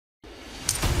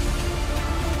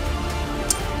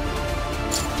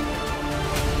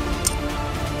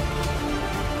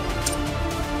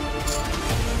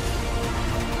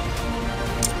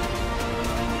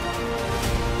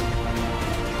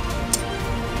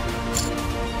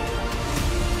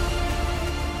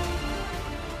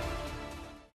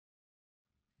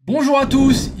Bonjour à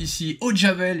tous, ici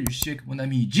Javel, je suis avec mon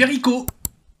ami Jericho.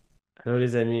 Hello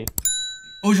les amis.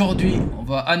 Aujourd'hui, on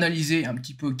va analyser un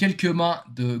petit peu quelques mains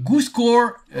de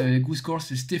go0se.core. go0se.core,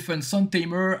 c'est Steffen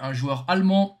Sontheimer, un joueur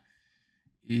allemand.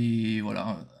 Et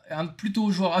voilà, un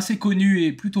plutôt joueur assez connu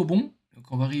et plutôt bon.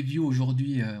 Donc on va review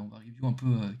aujourd'hui, on va review un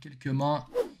peu quelques mains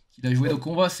qu'il a joué. Donc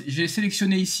j'ai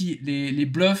sélectionné ici les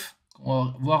bluffs. On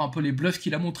va voir un peu les bluffs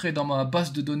qu'il a montré dans ma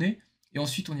base de données. Et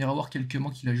ensuite, on ira voir quelques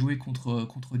mains qu'il a joué contre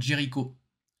Jericho.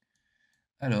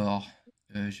 Alors,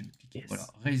 je vais me cliquer, voilà,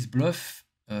 Yes. Raise Bluff,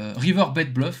 River Bet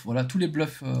Bluff, voilà, tous les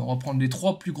bluffs, on va prendre les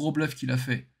 3 plus gros bluffs qu'il a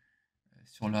fait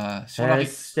sur la rive.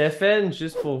 Steffen,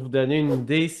 juste pour vous donner une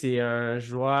idée, c'est un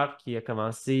joueur qui a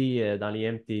commencé dans les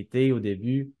MTT au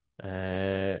début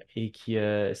et qui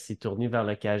s'est tourné vers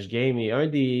le cash game. Et un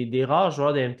des rares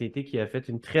joueurs de MTT qui a fait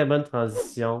une très bonne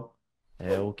transition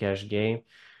au cash game.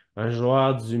 Un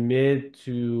joueur du mid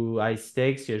to high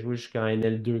stakes qui a joué jusqu'en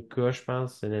NL2K, je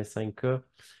pense, NL5K.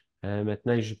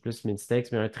 Maintenant, il joue plus mid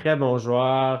stakes, mais un très bon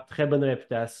joueur, très bonne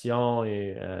réputation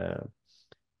et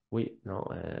oui, non.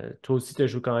 Toi aussi, tu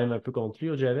joues quand même un peu contre lui,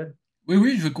 au Javel? Oui,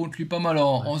 oui, je compte lui pas mal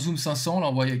en, Ouais. en Zoom 500, là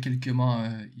on voit il y a quelques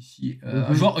mains ici. Un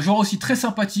Mhm. joueur aussi très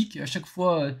sympathique, à chaque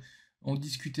fois on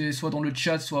discutait soit dans le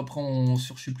chat, soit après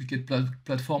sur je sais plus quelle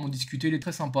plateforme on discutait, il est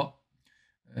très sympa.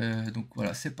 Donc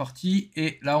voilà, c'est parti.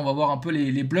 Et là on va voir un peu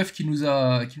les bluffs qu'il nous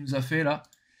a fait là.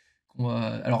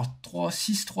 Alors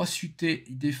 3-6, 3 suités,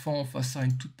 il défend face à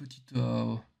une toute petite,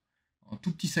 un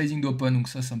tout petit sizing d'open, donc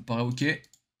ça me paraît ok.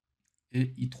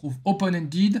 Et il trouve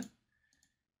open-ended,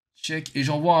 check, et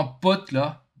j'envoie un pot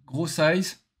là, gros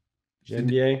size. J'aime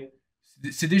bien.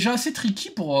 C'est déjà assez tricky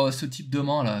pour ce type de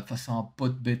main là, face à un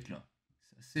pot bet là.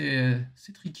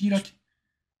 C'est tricky là.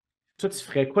 Toi, tu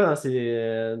ferais quoi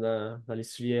dans les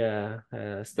souliers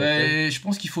à Stephen? Ben, je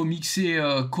pense qu'il faut mixer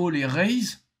call et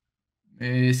raise,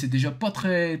 mais c'est déjà pas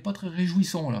très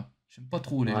réjouissant là. J'aime pas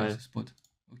trop Ouais. ce spot.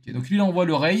 Ok, donc lui il envoie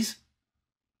le raise,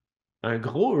 Un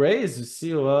gros raise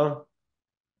aussi, ouais.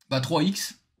 bah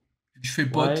 3x, vu que je fais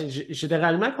pot. Ouais.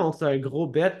 Généralement, contre un gros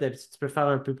bet, d'habitude, tu peux faire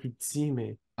un peu plus petit,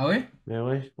 Ah ouais? mais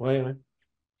ouais, ouais, ouais.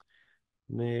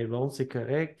 Mais bon, c'est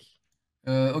correct.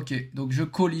 Ok, donc je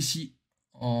call ici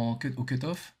au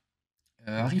cutoff.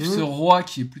 Arrive ce Mhm. roi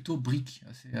qui est plutôt brick,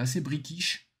 assez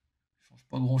brickish. Change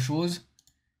pas grand chose.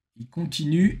 Il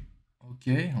continue. Ok,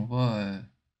 on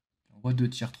voit 2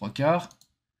 tiers, 3 quarts.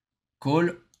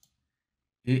 Call.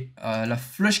 Et la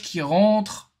flush qui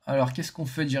rentre. Alors qu'est-ce qu'on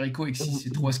fait, Jericho, avec 6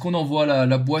 et 3? Est-ce qu'on envoie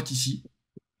la boîte ici?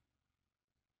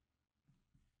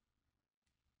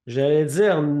 J'allais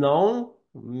dire non,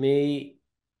 mais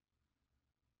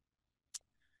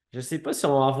je sais pas si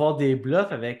on va avoir des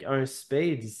bluffs avec un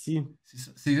spade ici.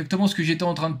 C'est exactement ce que j'étais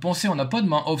en train de penser. On n'a pas de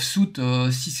main offsuit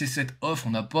 6 et 7 off. On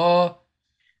n'a pas.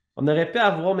 On aurait pu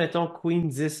avoir, mettons, Queen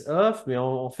 10 off, mais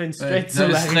on fait une Ouais, straight là, sur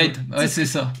le la straight. rive. Ouais, c'est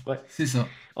ça. Ouais. C'est ça.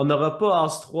 On n'aura pas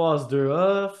As 3, As 2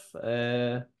 off.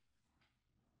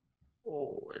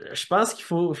 Je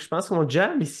pense qu'on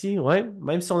jam ici, ouais.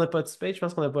 Même si on n'a pas de spade, je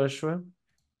pense qu'on n'a pas le choix.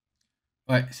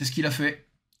 Ouais, c'est ce qu'il a fait.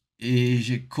 Et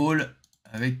j'ai call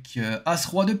avec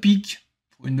As-Roi de pique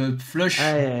pour une flush.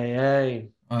 Aïe, aïe,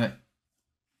 aïe. Ouais,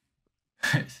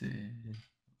 c'est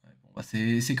ouais, bon, bah,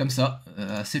 c'est comme ça.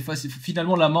 C'est facile.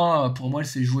 Finalement, la main, pour moi, elle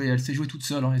s'est jouée toute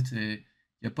seule, hein. Il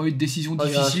n'y a pas eu de décision Pas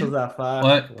difficile. grand-chose à faire.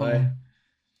 Ouais, pas grand. Ouais.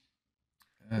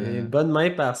 Et Euh, bonne main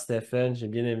par Stephen, j'ai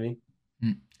bien aimé.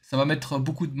 Ça va mettre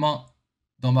beaucoup de mains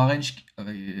dans ma range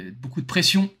avec beaucoup de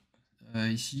pression.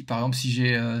 Ici, par exemple, si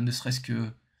j'ai ne serait-ce que.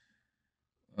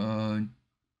 euh,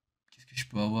 Qu'est-ce que je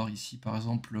peux avoir ici? Par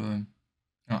exemple,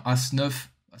 un As-9,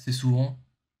 assez souvent.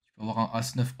 Tu peux avoir un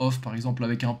As-9 off, par exemple,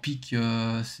 avec un pic,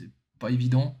 c'est pas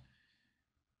évident.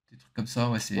 Des trucs comme ça,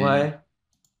 ouais, c'est. Ouais.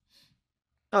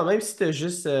 Ah, même si t'as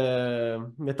juste,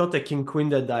 mettons, t'as King Queen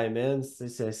de Diamond,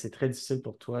 c'est très difficile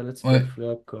pour toi. Là, tu bet Ouais,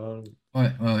 flop, call.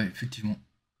 ouais, ouais, ouais, effectivement.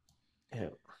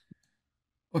 Yeah.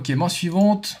 Ok, main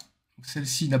suivante. Donc,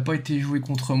 celle-ci n'a pas été jouée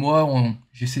contre moi.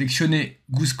 J'ai sélectionné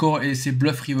go0se.core et ses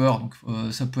Bluff River. Donc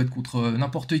ça peut être contre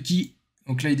n'importe qui.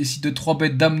 Donc là, il décide de 3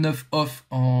 bêtes Dame 9 off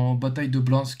en bataille de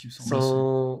blindes, ce qui me Ils semble assez.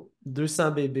 sont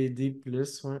 200 BBD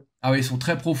plus, ouais. Ah ouais, ils sont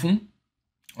très profonds.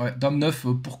 Ouais, Dame 9,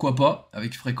 pourquoi pas,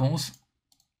 avec fréquence.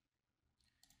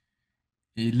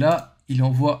 Et là, il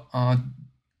envoie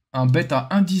un bet à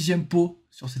 1/10 pot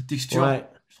sur cette texture. Ouais.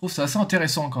 Je trouve ça assez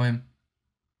intéressant quand même.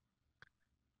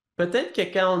 Peut-être que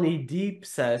quand on est deep,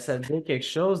 ça devient quelque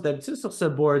chose. D'habitude, sur ce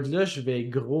board-là, je vais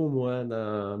gros, moi,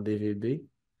 dans BVB.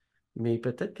 Mais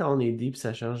peut-être quand on est deep,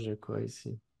 ça change de quoi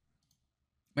ici.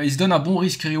 Bah, il se donne un bon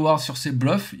risk-reward sur ses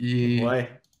bluffs. Et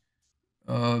Ouais.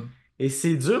 euh, Et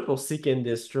c'est dur pour Seek and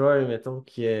Destroy, mettons,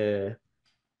 qui est.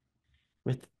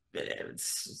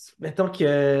 Mettons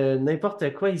que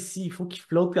n'importe quoi ici, il faut qu'il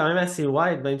flotte quand même assez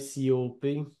wide, même s'il est OP.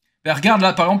 Ben, regarde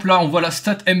là, par exemple, là, on voit la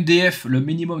stat MDF, le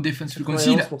minimum defense frequency,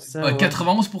 91%, ouais.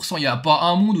 91%. Il n'y a pas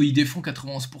un monde où il défend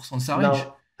 91% de sa range.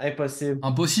 Non, impossible.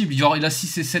 Impossible. Genre, il a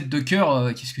 6 et 7 de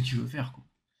cœur, qu'est-ce que tu veux faire, quoi.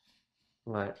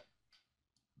 Ouais.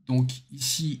 Donc,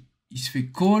 ici, il se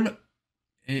fait call,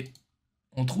 et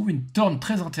on trouve une turn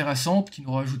très intéressante qui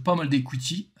nous rajoute pas mal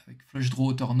d'equity, avec flush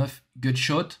draw, turn 9, gut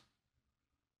shot,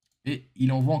 et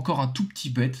il envoie encore un tout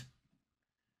petit bet.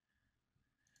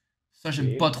 Ça,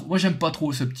 j'aime pas Ok. trop. Moi, j'aime pas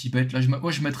trop ce petit bet. Là,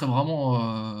 moi, je mettrais vraiment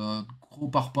un gros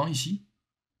parpaing ici.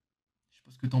 Je sais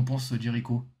pas ce que t'en penses,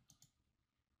 Jericho.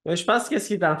 Ouais, je pense que ce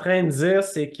qu'il est en train de dire,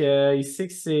 c'est qu'il sait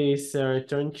que c'est un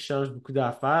turn qui change beaucoup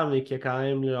d'affaires, mais qu'il y a quand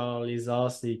même genre, les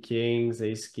As, les Kings,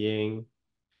 Ace King.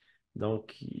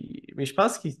 Donc, mais je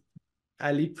pense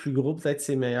qu'aller plus gros, peut-être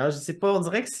c'est meilleur. Je sais pas, on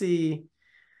dirait que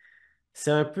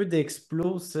c'est un peu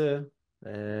d'explos, ça.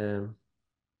 Euh,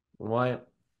 ouais.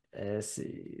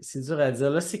 C'est dur à dire.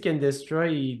 Là, c'est qu'un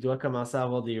Destroy, il doit commencer à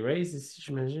avoir des raises ici,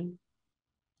 j'imagine.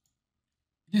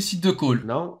 Il décide de call.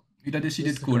 Non? Il a décidé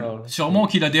de Juste call. call. Sûrement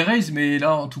OK. qu'il a des raises, mais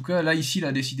là, en tout cas, là, ici, il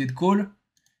a décidé de call.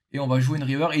 Et on va jouer une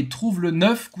river. Et il trouve le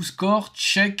 9, coup score,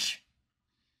 check.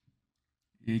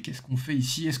 Et qu'est-ce qu'on fait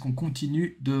ici? Est-ce qu'on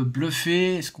continue de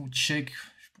bluffer? Est-ce qu'on check?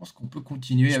 Je pense qu'on peut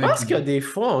continuer Je avec pense le... que des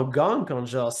fois, on gagne contre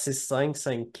genre 6-5,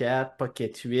 5-4,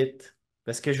 pocket 8.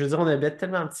 Parce que je veux dire, on a bet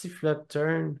tellement petit flop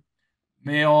turn.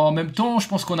 Mais en même temps, je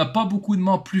pense qu'on n'a pas beaucoup de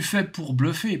mains plus faibles pour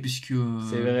bluffer, puisque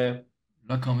C'est vrai.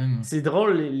 là, quand même, C'est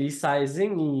drôle, les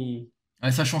sizing,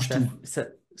 ouais, ça change tout. ça,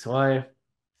 ouais,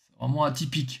 C'est vraiment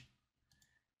atypique.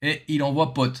 Et il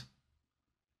envoie pot.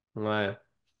 ouais.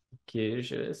 Ok,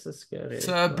 ça c'est correct.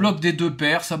 Ça Ouais. bloque des deux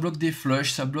paires, ça bloque des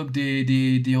flushs, ça bloque des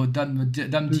dames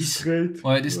Le 10. straight.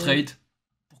 Ouais, des Ouais. straight.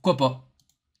 Pourquoi pas?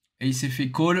 Et il s'est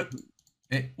fait call.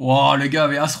 Et wow, le gars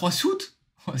avait As-Roi suit.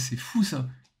 Ouais, c'est fou ça.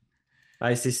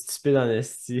 Ouais, c'est stupide en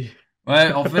esti.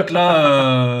 Ouais, en fait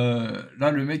là,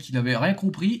 là le mec il avait rien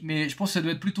compris, mais je pense que ça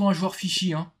doit être plutôt un joueur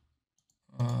fishy, hein.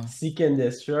 Euh, Seek and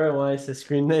Destroy, ouais, ce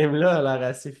screen name-là a l'air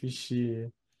assez fichu.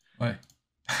 ouais.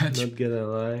 tu, Not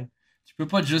gonna lie. tu peux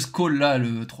pas just call là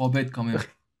le 3 bet quand même.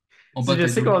 En Tu sais, je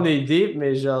sais qu'on bataille. est deep,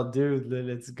 mais genre, dude, là,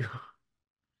 let's go.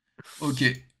 Ok.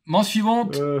 Main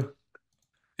suivante. Euh,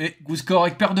 Et good score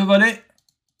avec paire de valets.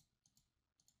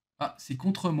 Ah, c'est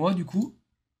contre moi du coup.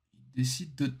 Il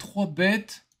décide de 3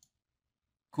 bêtes.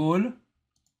 Call.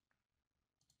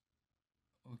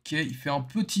 Ok, il fait un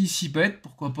petit 6 bet,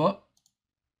 pourquoi pas.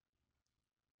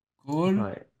 Call.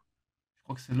 ouais. Je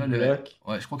crois que celle-là, Bloc.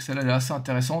 ouais, je crois que celle-là, elle est assez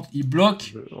intéressante. Il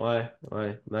bloque. Ouais,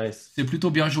 ouais, nice. C'est plutôt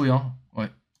bien joué, hein. Ouais.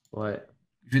 Ouais,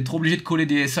 Je vais être obligé de coller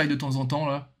des SI de temps en temps,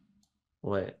 là.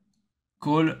 ouais.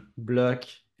 Call.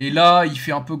 Bloc. Et là, il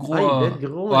fait un peu Ah, gros il bet à...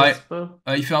 gros, Ouais. n'est-ce pas?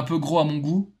 Il fait un peu gros à mon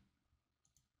goût.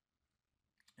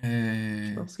 Je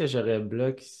Et... pense que j'aurais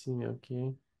bloc ici, mais ok.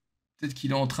 Peut-être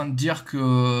qu'il est en train de dire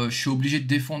que je suis obligé de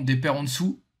défendre des paires en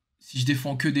dessous. Si je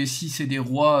défends que des 6 et des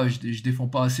rois, je défends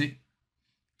pas assez.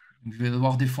 Donc je vais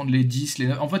devoir défendre les 10, les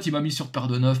 9. En fait, il m'a mis sur paire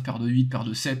de 9, paire de 8, paire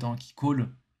de 7, hein, qui call.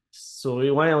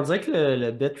 Ouais, on dirait que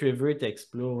le bet river est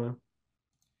explo, hein.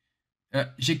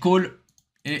 J'ai call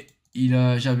et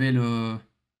j'avais le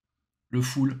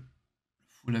full.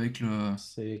 Full avec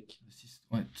C'est... le 6.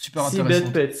 Ouais, super Si bet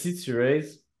intéressante. petit, tu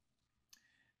raises.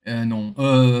 Non.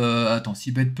 Attends,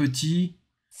 si bet petit.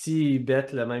 Si bet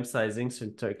le même sizing sur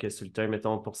que sur le turn,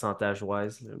 mettons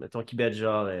pourcentage-wise, là. Mettons qu'il bet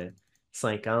genre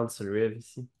 50 sur le riv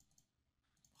ici.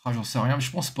 Ah, j'en sais rien, mais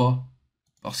je pense pas.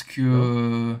 Parce Non?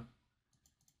 que.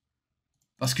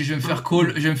 Parce que je vais me faire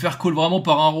call. Je vais me faire call vraiment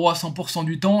par un roi 100%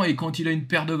 du temps. Et quand il a une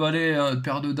paire de valets, une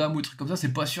paire de dames ou des trucs comme ça,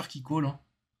 c'est pas sûr qu'il call, hein.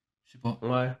 Je sais pas.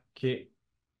 Ouais, ok.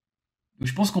 Donc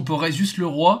je pense qu'on peut raise juste le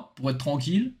roi pour être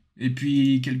tranquille. Et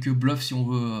puis quelques bluffs si on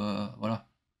veut. Voilà.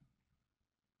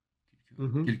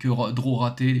 Mhm. Quelques draws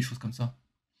ratés, des choses comme ça.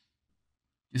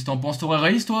 Qu'est-ce que t'en penses? T'aurais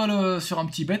raise toi sur un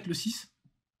petit bet le 6?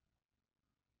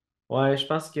 Ouais, je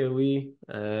pense que oui.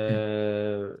 Ok.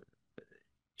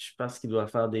 Je pense qu'il doit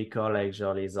faire des calls avec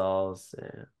genre les As.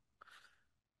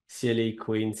 S'il y a les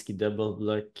Queens qui double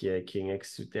block King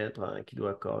X suited, probablement qu'il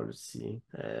doit call aussi.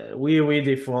 Oui, oui,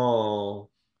 des fois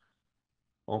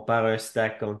on perd un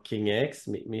stack contre King X,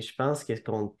 mais je pense que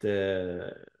contre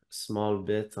Small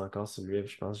Bet encore sur le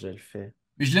riff, je pense que je le fais.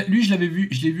 Mais lui, je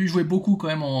l'ai vu jouer beaucoup quand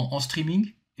même en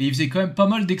streaming. Et il faisait quand même pas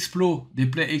mal d'explos, des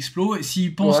plays explos. Et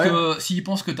Ouais, s'il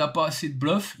pense que t'as pas assez de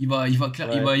bluff, ouais. il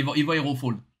va hero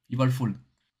fold. Il va le fold.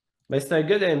 Ben, c'est un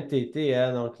gars de MTT,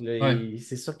 hein, donc là, Ouais.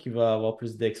 c'est sûr qu'il va avoir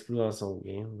plus d'exploits dans son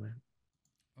game. Ouais.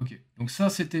 Ok. Donc ça,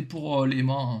 c'était pour les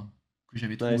mains que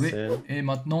j'avais Nice. trouvé. Et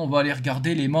maintenant, on va aller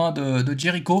regarder les mains de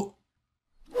Jericho.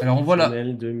 Alors, on voit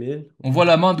L2000.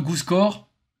 la main de go0se.core.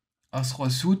 As-Roi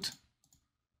suit.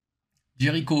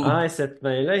 Jericho. Ah, cette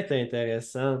main-là est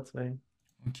intéressante. Ouais.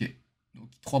 Ok. Donc,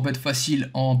 3 bêtes faciles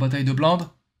en bataille de blindes.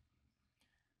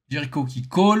 Jericho qui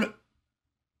call.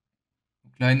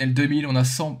 Donc, la NL2000, on a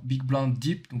 100 big blind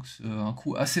deep. Donc, c'est un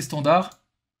coup assez standard.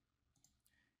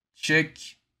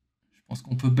 Check. Je pense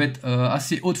qu'on peut bet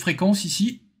assez haute fréquence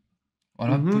ici.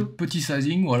 Voilà, petit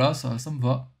sizing, voilà, ça me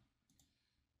va.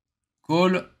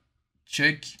 Call,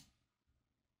 check.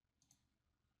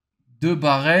 2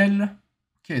 barrels.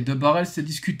 Ok, 2 barrels, c'est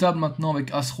discutable maintenant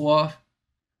avec As-Roi.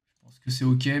 Je pense que c'est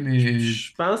ok, mais...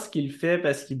 Je pense qu'il le fait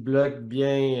parce qu'il bloque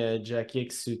bien Jack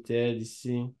X suited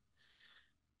ici.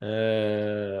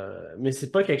 Mais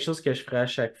c'est pas quelque chose que je ferais à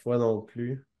chaque fois non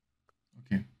plus.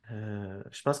 Ok.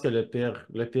 Je pense que le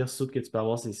pire suit que tu peux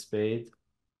avoir, c'est spade.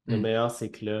 Le meilleur,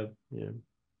 c'est club. Yeah.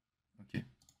 Ok.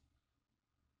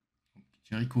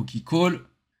 Jericho qui call.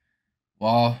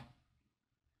 Waouh.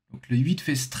 Donc le 8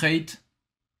 fait straight.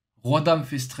 Roi-Dame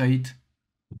fait straight.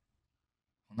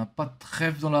 On n'a pas de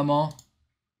trèfle dans la main.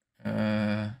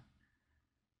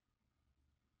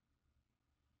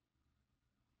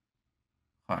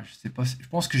 Ah, je sais pas. Je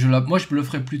pense que moi, je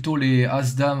blufferais plutôt les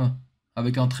As-Dame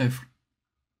avec un trèfle.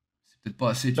 C'est peut-être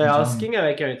pas assez, tu Ben, me diras. asking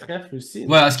avec un trèfle aussi,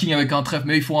 Ouais, non? As-King avec un trèfle.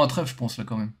 Mais il faut un trèfle, je pense, là,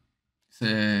 quand même.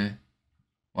 C'est...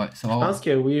 Ouais, ça Je va. pense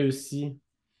que oui aussi.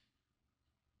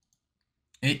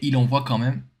 Et il envoie quand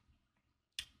même.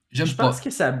 Je J'aime pense pas. que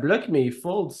ça bloque mes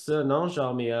folds, ça, non?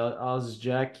 Genre mes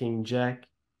As-Jack, King-Jack,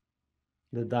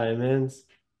 de Diamonds.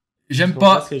 Tu J'aime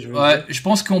comprends ce pas. que je veux Ouais, dire? je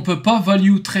pense qu'on peut pas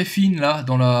value très fine là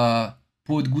dans la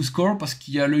peau de go0se.core parce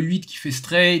qu'il y a le 8 qui fait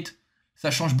straight. Ça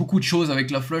change beaucoup de choses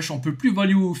avec la flush. On peut plus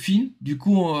value fine. Du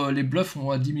coup, les bluffs on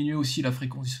va diminuer aussi la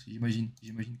fréquence, j'imagine.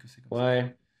 J'imagine que c'est comme ça.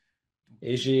 Ouais. Donc,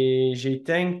 Et j'ai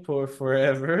tank pour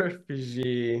Forever,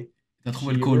 puis t'as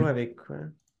trouvé le j'ai hero call. avec quoi?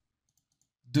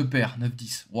 Deux paires,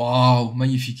 9-10. Waouh,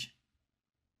 magnifique.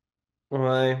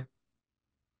 Ouais.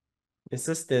 Et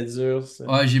ça, c'était dur, ça.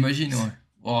 Ouais, j'imagine, ouais.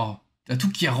 Waouh. T'as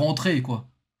tout qui est rentré, quoi.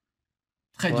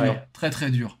 Très dur, Ouais. très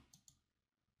très dur.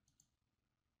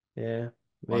 Yeah.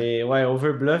 Ouais, Mais ouais,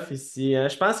 overbluff ici, hein.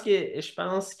 Je pense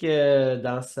que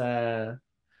dans sa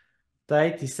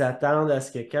tête, il s'attend à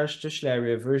ce que quand je touche la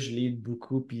river, je lead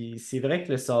beaucoup. Puis c'est vrai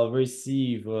que le solver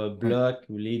ici, il va ouais. block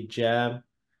ou lead jab.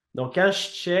 Donc quand je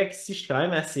check, si je suis quand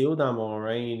même assez haut dans mon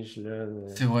range, là.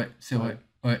 C'est vrai, c'est Ouais. vrai.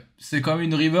 Ouais. C'est quand même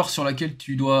une river sur laquelle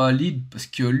tu dois lead parce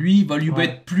que lui va lui bet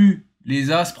Ouais. plus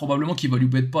les as, probablement qu'il va lui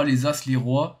bet pas les as, les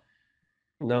rois,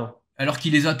 Non. alors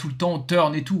qu'il les a tout le temps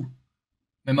turn et tout.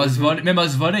 Mhm. Même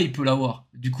as valet, il peut l'avoir.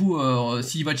 Du coup,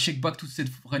 s'il va check back toute cette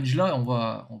range là, on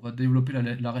va développer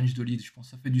la range de lead. Je pense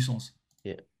que ça fait du sens.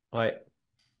 Yeah. Ouais.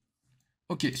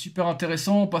 Ok, super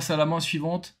intéressant. On passe à la main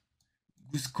suivante.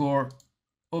 go0se.core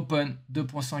Open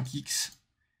 2.5x.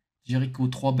 Jericho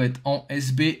 3 bêtes en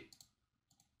SB.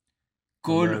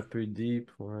 On a un Call peu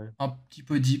deep, ouais. un petit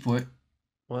peu deep, ouais.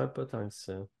 Ouais, pas tant que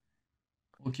ça.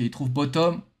 Ok, il trouve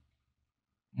bottom.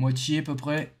 Moitié à peu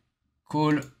près.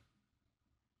 Call.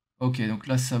 Ok, donc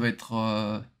là, ça va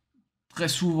être très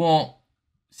souvent,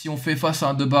 si on fait face à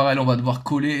un 2 barrel, on va devoir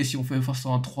coller. Et si on fait face à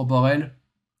un 3 barrel,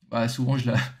 bah, souvent,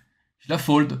 je la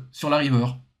fold sur la river.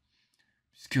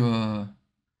 Puisque,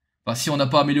 bah, si on n'a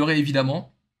pas amélioré,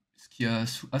 évidemment. Ce qui est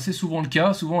assez souvent le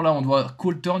cas. Souvent, là, on doit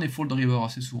call turn et fold river.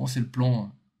 Assez souvent, c'est le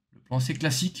plan assez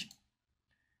classique.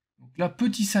 Donc là,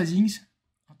 petit sizing.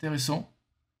 Intéressant.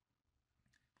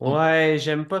 Ouais,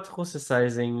 j'aime pas trop ce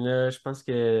sizing-là. Je pense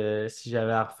que si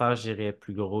j'avais à refaire, j'irais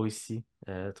plus gros ici.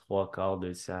 Trois quarts,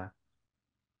 deux tiers.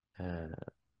 Euh,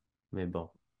 mais bon.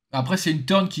 Après, c'est une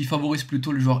turn qui favorise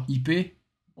plutôt le joueur IP.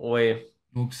 Oui,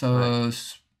 Donc ouais. ça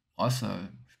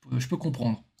je peux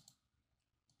comprendre.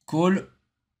 Call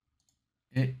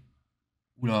et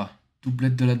oula,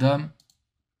 doublette de la dame.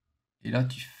 Et là,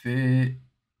 tu fais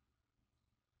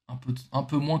un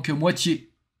peu moins que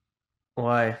moitié.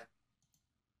 Ouais.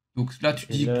 Donc là,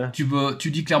 Et là,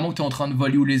 tu dis clairement que tu es en train de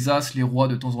value les as, les rois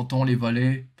de temps en temps, les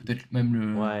valets, peut-être même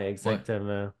le. ouais, Ouais.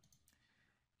 exactement.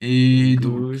 Et Et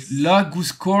donc là,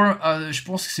 goose. go0se.core, je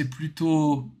pense que c'est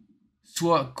plutôt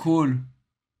soit call,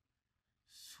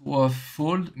 soit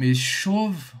fold. Mais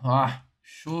chauve,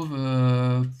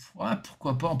 ouais,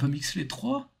 pourquoi pas, on peut mixer les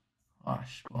trois? Ah,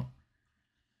 je sais pas.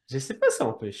 Je sais pas si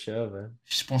on peut shove, hein.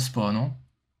 Je pense pas, non?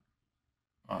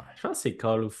 Ouais, Je pense que c'est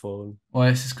call ou fold.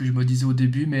 ouais, c'est ce que je me disais au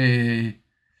début, mais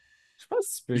Je pense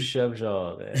que tu peux je, shove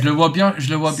genre je le vois bien,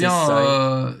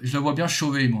 6-5. je le vois bien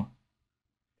chauver, moi.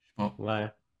 Je sais pas.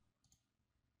 Ouais,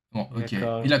 Bon, ok. Il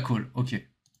d'accord. a call, ok.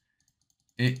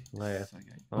 Et Ouais, ça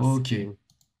gagne. anti Ok. king.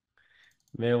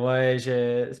 Mais ouais,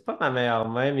 c'est pas ma meilleure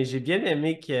main, mais j'ai bien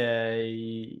aimé que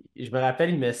je me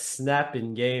rappelle, il me snap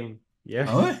in game.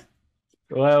 Ah ouais?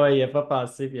 Ouais, ouais, il a pas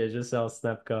passé, puis il a juste en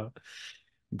snap call.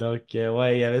 Donc,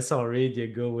 ouais, il avait son read, il a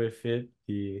go with it.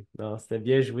 Puis, non, c'était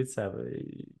bien joué de ça.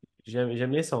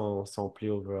 J'aime bien son play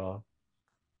overall.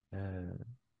 Euh,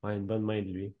 ouais, une bonne main de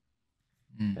lui.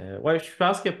 Hmm. Ouais, je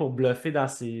pense que pour bluffer dans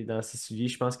ses souliers,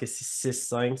 je pense que c'est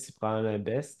 6-5, c'est probablement le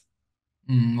best.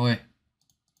 Ouais.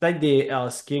 Peut-être des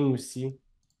House King aussi,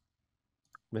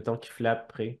 mettons qu'il flappe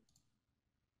près.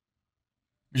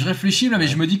 Je réfléchis là, mais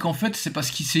je Ouais. me dis qu'en fait, c'est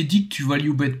parce qu'il s'est dit que tu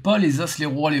value bet pas les as, les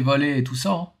rois, les valets et tout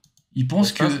ça, hein. Il Moi, pense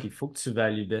je pense que. qu'il faut que tu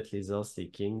value bet les As, les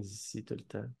Kings ici tout le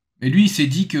temps. Mais lui, il s'est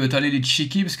dit que t'allais les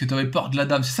checker parce que t'avais peur de la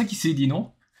dame. C'est ça qu'il s'est dit,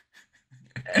 non?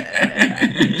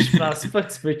 Je pense pas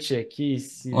que tu peux checker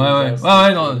ici Ouais, les ouais, ouais, As, les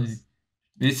ouais, non. Kings.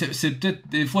 Mais c'est peut-être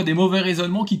des fois des mauvais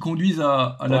raisonnements qui conduisent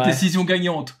à la Ouais, décision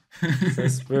gagnante. ça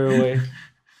se peut, ouais.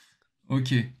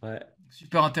 Ok. Ouais.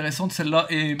 Super intéressante celle-là.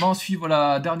 Et main suivre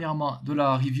la dernière main de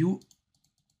la review.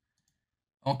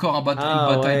 Encore une Ah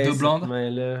bataille ouais, de cette blindes.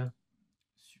 main-là.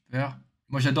 Super.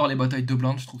 Moi j'adore les batailles de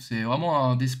blindes. Je trouve que c'est vraiment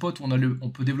un des spots où on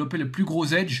peut développer le plus gros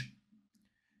edge.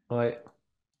 Ouais.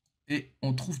 Et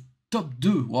on trouve top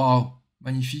 2. Waouh.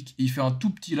 Magnifique. Et il fait un tout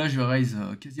petit. Là je raise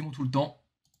quasiment tout le temps.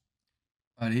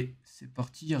 Allez, c'est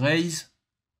parti. Raise.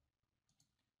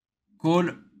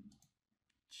 Call.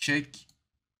 Check.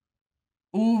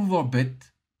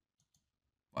 Overbet.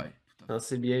 Ouais, tout à Non, fait.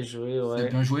 c'est bien joué, C'est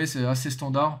bien ouais. joué. C'est assez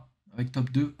standard. Avec top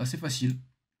 2. Assez facile.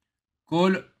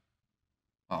 Call.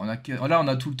 Ah, là, on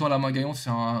a tout le temps la main gagnante, c'est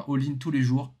un all-in tous les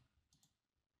jours.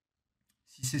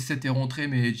 Si c'est 7 est rentré,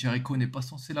 mais Jericho n'est pas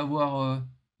censé l'avoir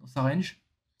dans sa range.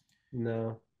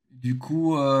 Non. Du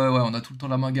coup, ouais, on a tout le temps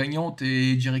la main gagnante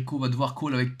et Jericho va devoir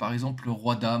call avec par exemple le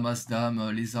roi-dame,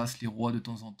 as-dame, les as, les rois de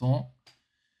temps en temps.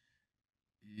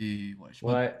 Et ouais,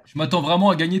 Ouais. je m'attends vraiment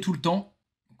à gagner tout le temps.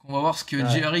 Donc on va voir ce que Ouais.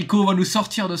 Jericho va nous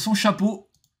sortir de son chapeau.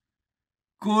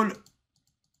 Call.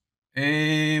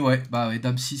 Et ouais, bah ouais,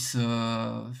 dame 6,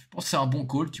 je pense que c'est un bon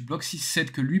call. Tu bloques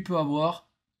 6-7 que lui peut avoir.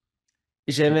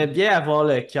 J'aimais bien avoir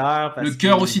le cœur Le parce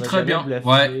cœur qu'il aussi va très jamais bien.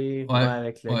 Ouais, bluffer. Ouais, ouais,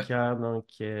 avec le ouais, cœur. Donc,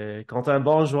 contre un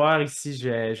bon joueur ici, je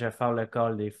vais faire le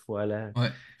call des fois, là.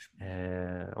 ouais.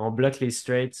 On bloque les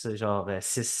straights, c'est genre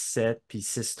 6-7 puis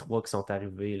 6-3 qui sont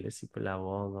arrivés, là, s'il peut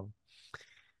l'avoir. Donc.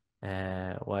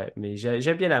 Ouais, mais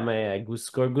j'aime bien la main à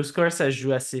go0se.core. Go0se.core, ça se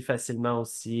joue assez facilement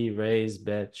aussi. Raise,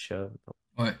 bet, shove.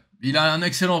 Ouais. Il a un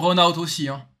excellent run-out aussi,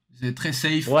 hein. C'est très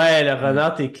safe. Ouais, le Ouais,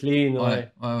 run-out est clean, ouais,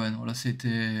 ouais. ouais, ouais, non, là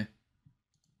c'était.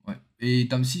 Ouais. Et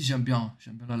Dame 6, j'aime bien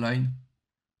la line.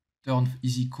 Turn,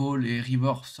 easy call et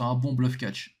river, c'est un bon bluff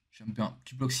catch. J'aime bien.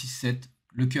 Tu bloques 6-7,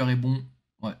 le cœur est bon.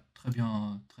 Ouais, très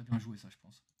bien joué ça, je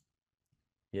pense.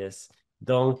 Yes.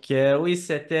 Donc, oui,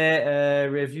 c'était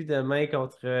review de main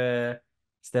contre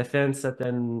Steffen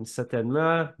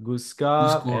Sontheimer, Go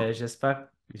go0se.core. score.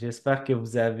 J'espère que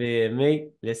vous avez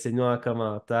aimé. Laissez-nous en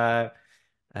commentaire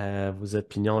vos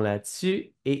opinions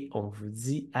là-dessus et on vous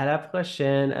dit à la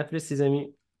prochaine. À plus, les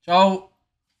amis. Ciao!